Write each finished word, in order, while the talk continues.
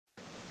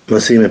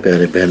مسیح میں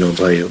پیارے بہنوں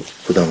بھائیوں،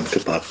 خداوند کے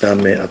پاک نام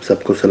میں آپ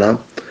سب کو سلام۔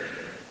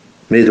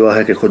 میری دعا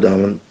ہے کہ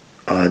خداوند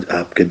آج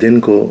آپ کے دن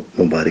کو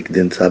مبارک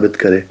دن ثابت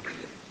کرے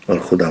اور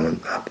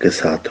خداوند آپ کے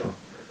ساتھ ہو۔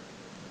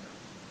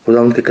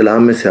 خداوند کے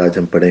کلام میں سے آج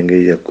ہم پڑھیں گے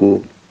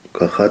یعقوب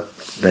کا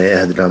خط نئے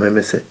عہد نامے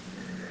میں سے،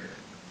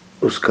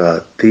 اس کا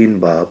 3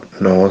 باب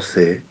 9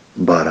 سے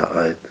 12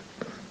 آیت۔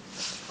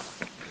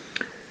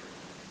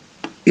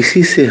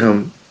 اسی سے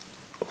ہم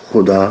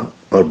خدا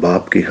اور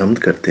باپ کی حمد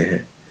کرتے ہیں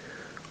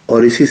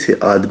اور اسی سے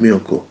آدمیوں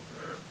کو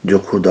جو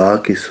خدا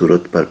کی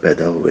صورت پر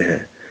پیدا ہوئے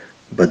ہیں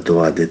بد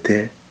دعا دیتے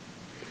ہیں۔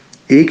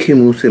 ایک ہی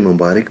منہ سے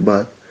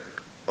مبارکباد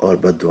اور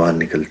بد دعا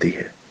نکلتی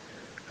ہے۔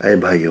 اے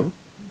بھائیوں،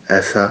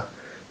 ایسا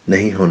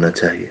نہیں ہونا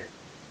چاہیے۔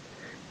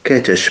 کیا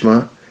چشمہ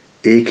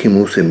ایک ہی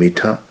منہ سے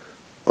میٹھا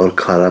اور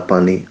کھارا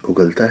پانی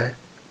اگلتا ہے؟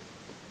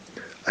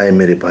 اے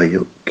میرے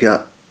بھائیوں، کیا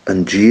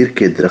انجیر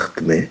کے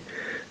درخت میں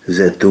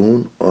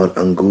زیتون اور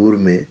انگور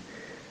میں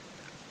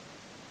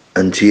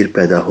انجیر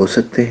پیدا ہو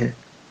سکتے ہیں؟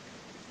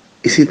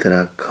 اسی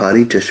طرح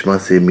کھاری چشمہ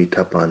سے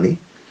میٹھا پانی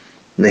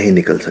نہیں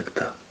نکل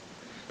سکتا۔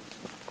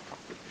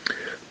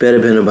 پیارے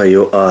بہنوں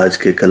بھائیوں، آج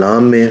کے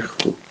کلام میں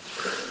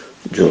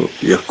جو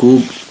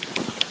یعقوب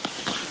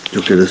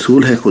جو کہ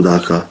رسول ہے خدا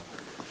کا،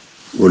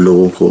 وہ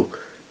لوگوں کو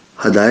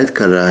ہدایت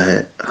کر رہا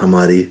ہے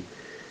ہماری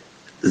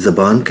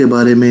زبان کے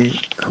بارے میں،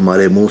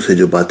 ہمارے منہ سے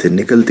جو باتیں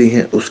نکلتی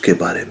ہیں اس کے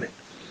بارے میں۔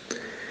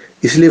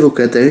 اس لیے وہ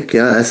کہتا ہے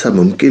کیا ایسا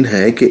ممکن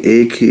ہے کہ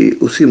ایک ہی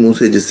اسی منہ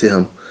سے جس سے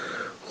ہم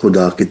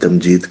خدا کی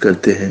تمجید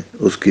کرتے ہیں،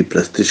 اس کی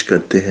پرستش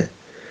کرتے ہیں،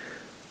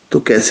 تو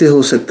کیسے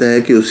ہو سکتا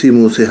ہے کہ اسی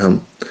منہ سے ہم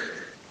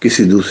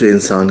کسی دوسرے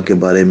انسان کے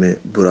بارے میں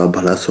برا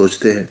بھلا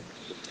سوچتے ہیں،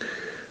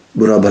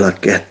 برا بھلا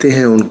کہتے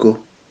ہیں ان کو؟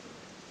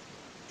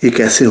 یہ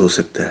کیسے ہو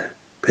سکتا ہے؟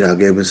 پھر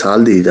آگے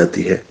مثال دی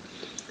جاتی ہے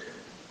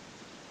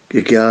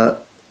کہ کیا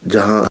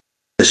جہاں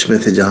چشمے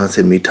سے جہاں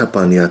سے میٹھا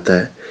پانی آتا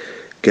ہے،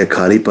 کیا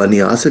کھاری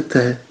پانی آ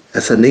سکتا ہے؟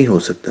 ایسا نہیں ہو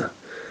سکتا۔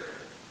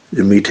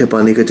 جو میٹھے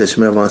پانی کا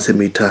چشمہ ہے وہاں سے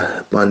میٹھا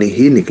پانی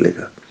ہی نکلے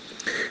گا۔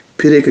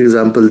 پھر ایک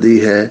اگزامپل دی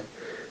ہے،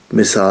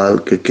 مثال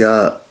کہ کیا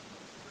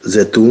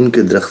زیتون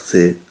کے درخت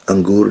سے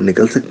انگور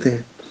نکل سکتے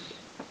ہیں،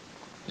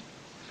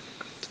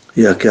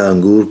 یا کیا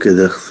انگور کے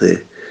درخت سے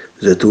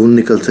زیتون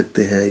نکل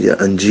سکتے ہیں، یا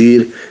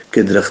انجیر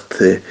کے درخت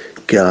سے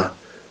کیا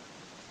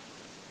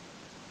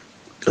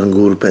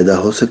انگور پیدا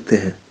ہو سکتے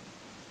ہیں؟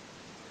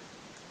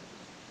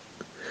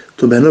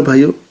 تو بہنوں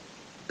بھائیوں،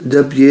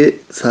 جب یہ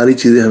ساری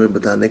چیزیں ہمیں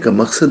بتانے کا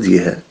مقصد یہ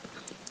ہے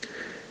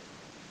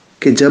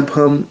کہ جب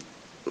ہم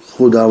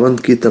خداوند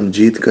کی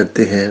تمجید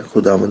کرتے ہیں،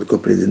 خداوند کو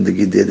اپنی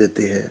زندگی دے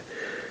دیتے ہیں،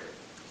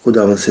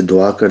 خداوند سے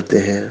دعا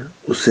کرتے ہیں،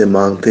 اس سے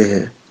مانگتے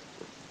ہیں،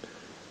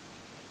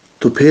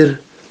 تو پھر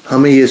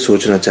ہمیں یہ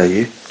سوچنا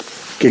چاہیے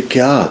کہ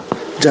کیا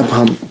جب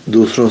ہم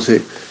دوسروں سے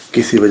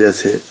کسی وجہ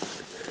سے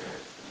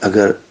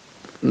اگر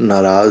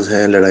ناراض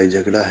ہیں، لڑائی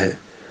جھگڑا ہے،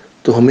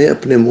 تو ہمیں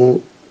اپنے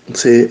منہ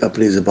سے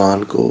اپنی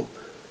زبان کو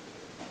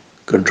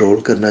کنٹرول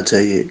کرنا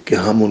چاہیے کہ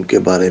ہم ان کے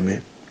بارے میں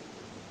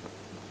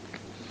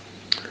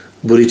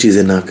بری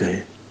چیزیں نہ کہیں۔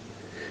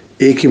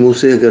 ایک ہی منہ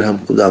سے اگر ہم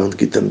خداوند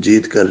کی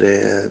تمجید کر رہے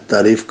ہیں،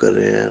 تعریف کر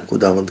رہے ہیں،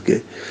 خداوند کے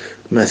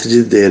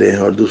میسیجز دے رہے ہیں،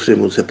 اور دوسرے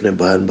منہ سے اپنے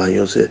بہن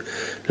بھائیوں سے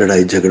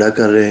لڑائی جھگڑا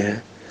کر رہے ہیں،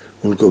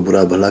 ان کو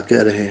برا بھلا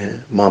کہہ رہے ہیں،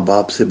 ماں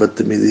باپ سے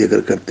بدتمیزی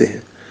اگر کرتے ہیں،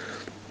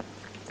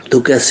 تو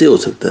کیسے ہو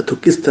سکتا ہے؟ تو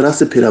کس طرح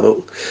سے پھر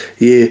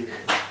آپ یہ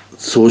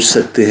سوچ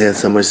سکتے ہیں،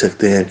 سمجھ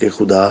سکتے ہیں کہ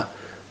خدا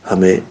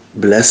ہمیں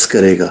بلیس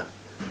کرے گا؟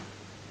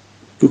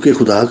 کیونکہ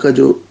خدا کا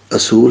جو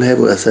اصول ہے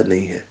وہ ایسا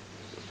نہیں ہے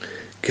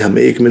کہ ہم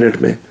 1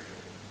 منٹ میں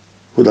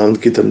خداوند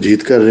کی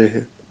تمجید کر رہے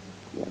ہیں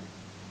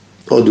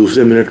اور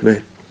دوسرے منٹ میں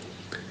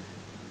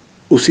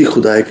اسی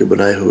خدا کے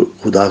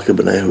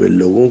بنائے ہوئے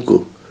لوگوں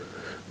کو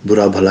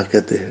برا بھلا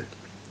کہتے ہیں،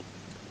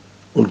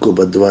 ان کو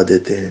بد دعا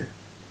دیتے ہیں،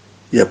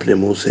 یا اپنے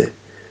منہ سے،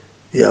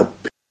 یا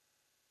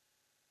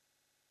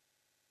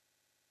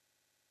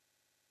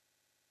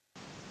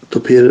تو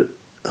پھر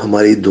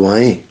ہماری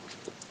دعائیں،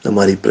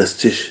 ہماری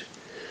پرستش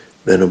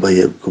بہنوں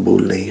بھائی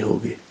قبول نہیں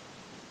ہوگی۔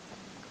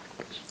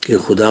 کہ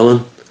خداوند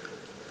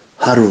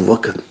ہر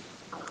وقت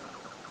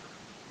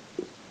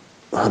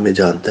ہمیں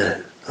جانتا ہے،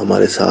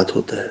 ہمارے ساتھ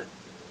ہوتا ہے،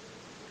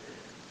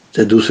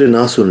 چاہے دوسرے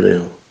نہ سن رہے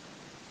ہوں،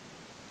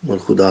 مگر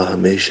خدا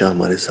ہمیشہ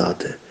ہمارے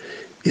ساتھ ہے۔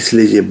 اس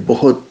لیے یہ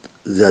بہت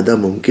زیادہ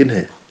ممکن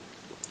ہے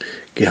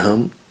کہ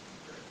ہم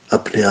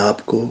اپنے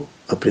آپ کو،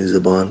 اپنی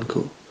زبان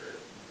کو،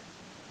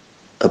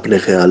 اپنے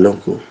خیالوں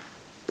کو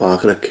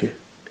پاک رکھیں،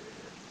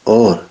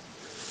 اور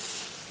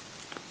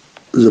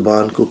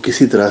زبان کو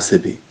کسی طرح سے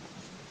بھی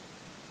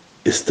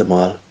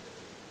استعمال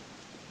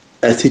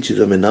ایسی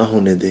چیزوں میں نہ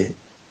ہونے دیں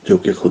جو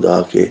کہ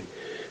خدا کے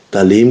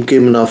تعلیم کے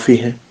منافی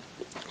ہیں،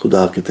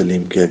 خدا کی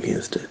تعلیم کے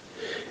اگینسٹ ہے۔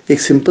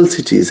 ایک سمپل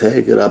سی چیز ہے،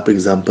 اگر آپ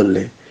اگزامپل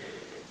لیں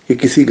کہ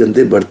کسی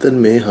گندے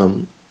برتن میں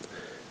ہم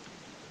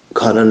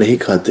کھانا نہیں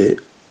کھاتے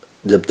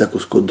جب تک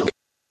اس کو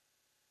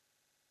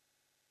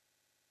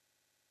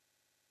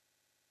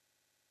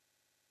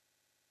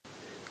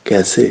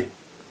کیسے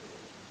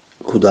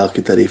خدا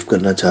کی تعریف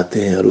کرنا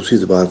چاہتے ہیں، اور اسی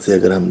زبان سے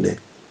اگر ہم نے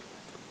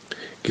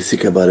کسی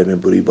کے بارے میں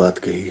بری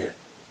بات کہی ہے،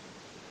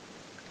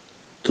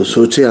 تو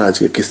سوچیں آج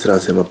کہ کس طرح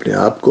سے ہم اپنے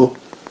آپ کو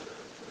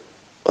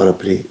اور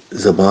اپنی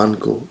زبان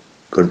کو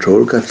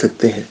کنٹرول کر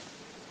سکتے ہیں۔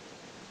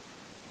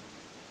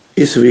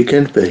 اس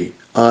ویکنڈ پہ ہی،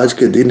 آج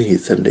کے دن ہی،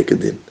 سنڈے کے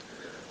دن،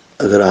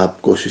 اگر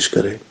آپ کوشش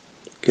کریں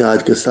کہ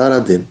آج کے سارا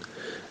دن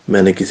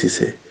میں نے کسی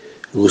سے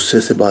غصے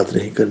سے بات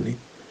نہیں کرنی،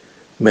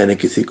 میں نے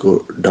کسی کو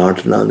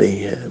ڈانٹنا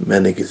نہیں ہے، میں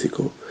نے کسی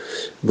کو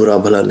برا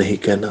بھلا نہیں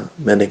کہنا،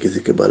 میں نے کسی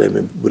کے بارے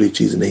میں بری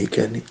چیز نہیں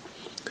کہنی،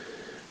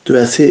 تو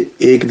ایسے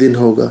ایک دن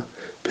ہوگا،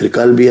 پھر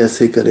کل بھی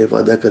ایسے ہی کریں،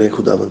 وعدہ کریں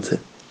خداوند سے،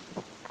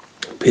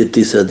 پھر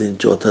تیسرا دن،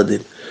 چوتھا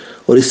دن،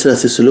 اور اس طرح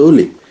سے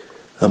سلولی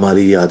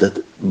ہماری یہ عادت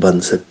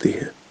بن سکتی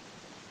ہے،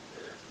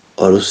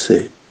 اور اس سے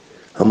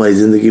ہماری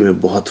زندگی میں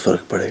بہت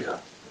فرق پڑے گا۔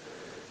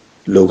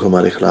 لوگ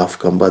ہمارے خلاف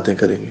کم باتیں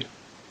کریں گے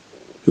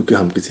کیونکہ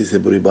ہم کسی سے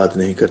بری بات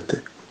نہیں کرتے۔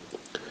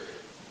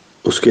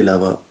 اس کے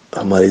علاوہ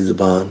ہماری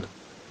زبان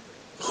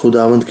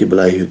خداوند کی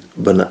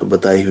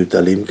بتائی ہوئی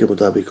تعلیم کے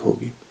مطابق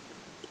ہوگی،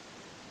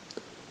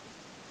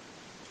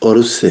 اور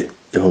اس سے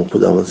جب ہم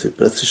خداوند سے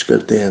پرستش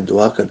کرتے ہیں،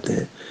 دعا کرتے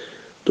ہیں،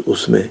 تو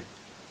اس میں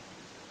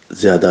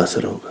زیادہ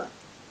اثر ہوگا۔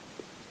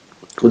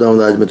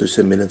 خداوند آج میں تجھ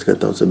سے محنت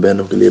کرتا ہوں، سب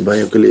بہنوں کے لیے،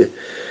 بھائیوں کے لیے،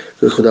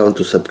 کہ خداوند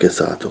تو سب کے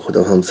ساتھ ہو۔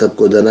 خداوند ہم سب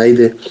کو دنائی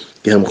دے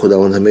کہ ہم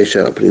خداوند ہمیشہ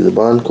اپنی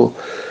زبان کو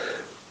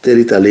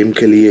تیری تعلیم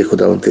کے لیے،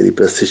 خداوند تیری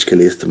پرستش کے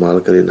لیے استعمال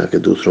کرے، نہ کہ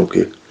دوسروں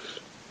کے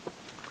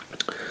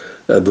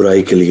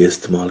برائی کے لیے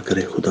استعمال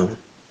کرے۔ خداوند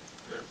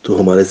تو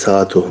ہمارے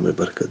ساتھ ہو، ہمیں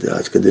برکت دے۔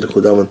 آج کے دن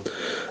خداوند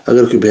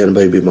اگر کوئی بہن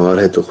بھائی بیمار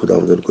ہے تو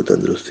خداوند ان کو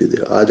تندرستی دے۔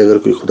 آج اگر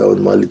کوئی خداوند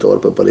مالی طور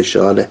پر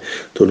پریشان ہے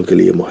تو ان کے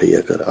لیے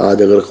مہیا کر۔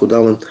 آج اگر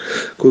خداوند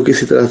کوئی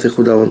کسی طرح سے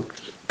خداوند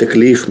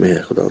تکلیف میں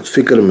ہے، خداوند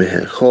فکر میں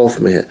ہے، خوف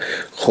میں ہے،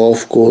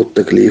 خوف کو،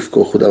 تکلیف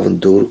کو خداوند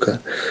دور کر۔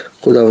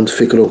 خداوند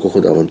فکروں کو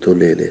خداوند تو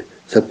لے لے۔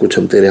 سب کچھ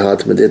ہم تیرے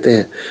ہاتھ میں دیتے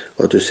ہیں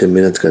اور تجھ سے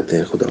محنت کرتے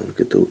ہیں خداوند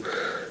کہ تو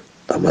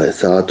ہمارے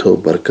ساتھ ہو،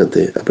 برکت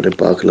دے، اپنے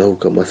پاک لہو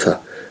کا مسح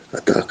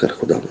عطا کر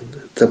خداوند۔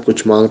 سب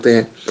کچھ مانگتے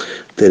ہیں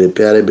تیرے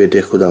پیارے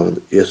بیٹے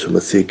خداوند یسوع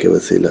مسیح کے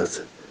وسیلہ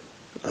سے،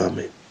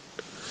 آمین۔